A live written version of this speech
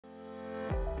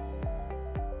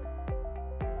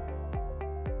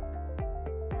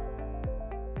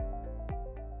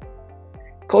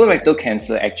Colorectal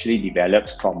cancer actually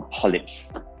develops from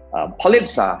polyps.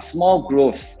 Polyps are small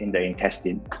growths in the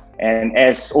intestine. And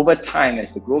as over time,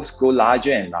 as the growths grow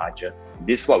larger and larger,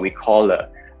 this is what we call a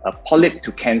polyp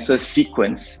to cancer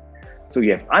sequence. So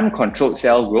you have uncontrolled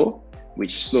cell growth,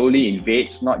 which slowly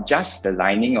invades not just the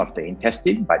lining of the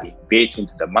intestine, but it invades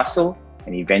into the muscle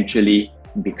and eventually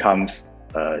becomes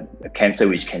a cancer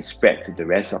which can spread to the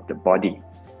rest of the body.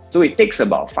 So it takes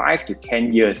about 5 to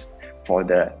 10 years for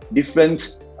the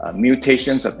different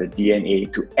mutations of the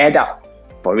DNA to add up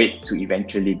for it to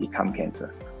eventually become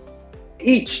cancer.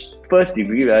 Each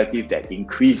first-degree relative that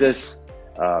increases,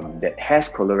 that has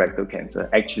colorectal cancer,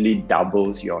 actually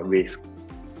doubles your risk.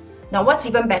 Now, what's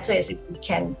even better is if we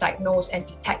can diagnose and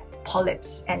detect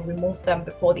polyps and remove them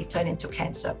before they turn into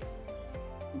cancer.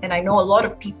 And I know a lot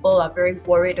of people are very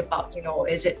worried about,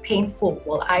 is it painful?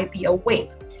 Will I be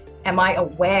awake? Am I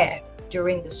aware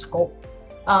during the scope?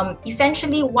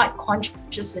 Essentially, what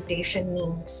conscious sedation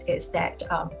means is that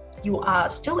you are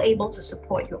still able to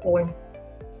support your own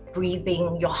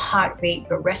breathing, your heart rate,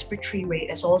 your respiratory rate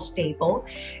is all stable,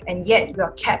 and yet you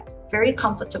are kept very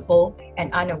comfortable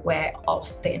and unaware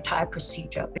of the entire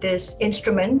procedure. This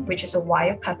instrument, which is a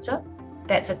wire cutter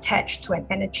that's attached to an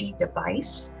energy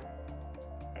device,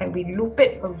 and we loop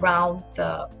it around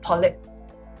the polyp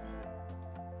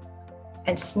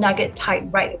and snug it tight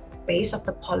right at the base of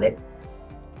the polyp.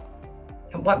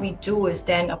 And what we do is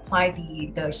then apply the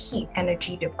heat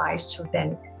energy device to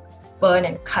then burn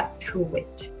and cut through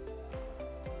it.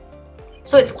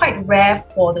 So it's quite rare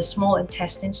for the small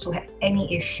intestines to have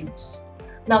any issues.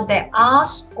 Now, there are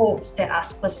scopes that are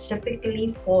specifically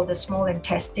for the small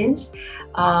intestines,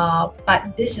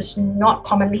 but this is not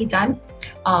commonly done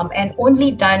and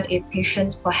only done if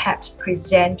patients perhaps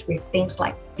present with things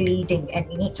like bleeding, and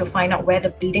we need to find out where the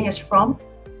bleeding is from.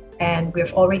 And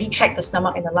we've already checked the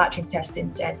stomach and the large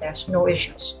intestines, and there's no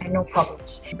issues and no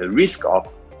problems. The risk of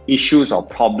issues or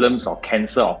problems or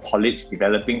cancer or polyps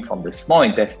developing from the small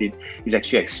intestine is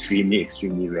actually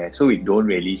extremely rare. So we don't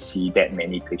really see that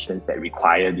many patients that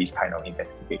require these kind of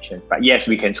investigations. But yes,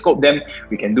 we can scope them,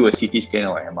 we can do a CT scan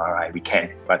or MRI, we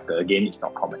can, but again, it's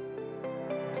not common.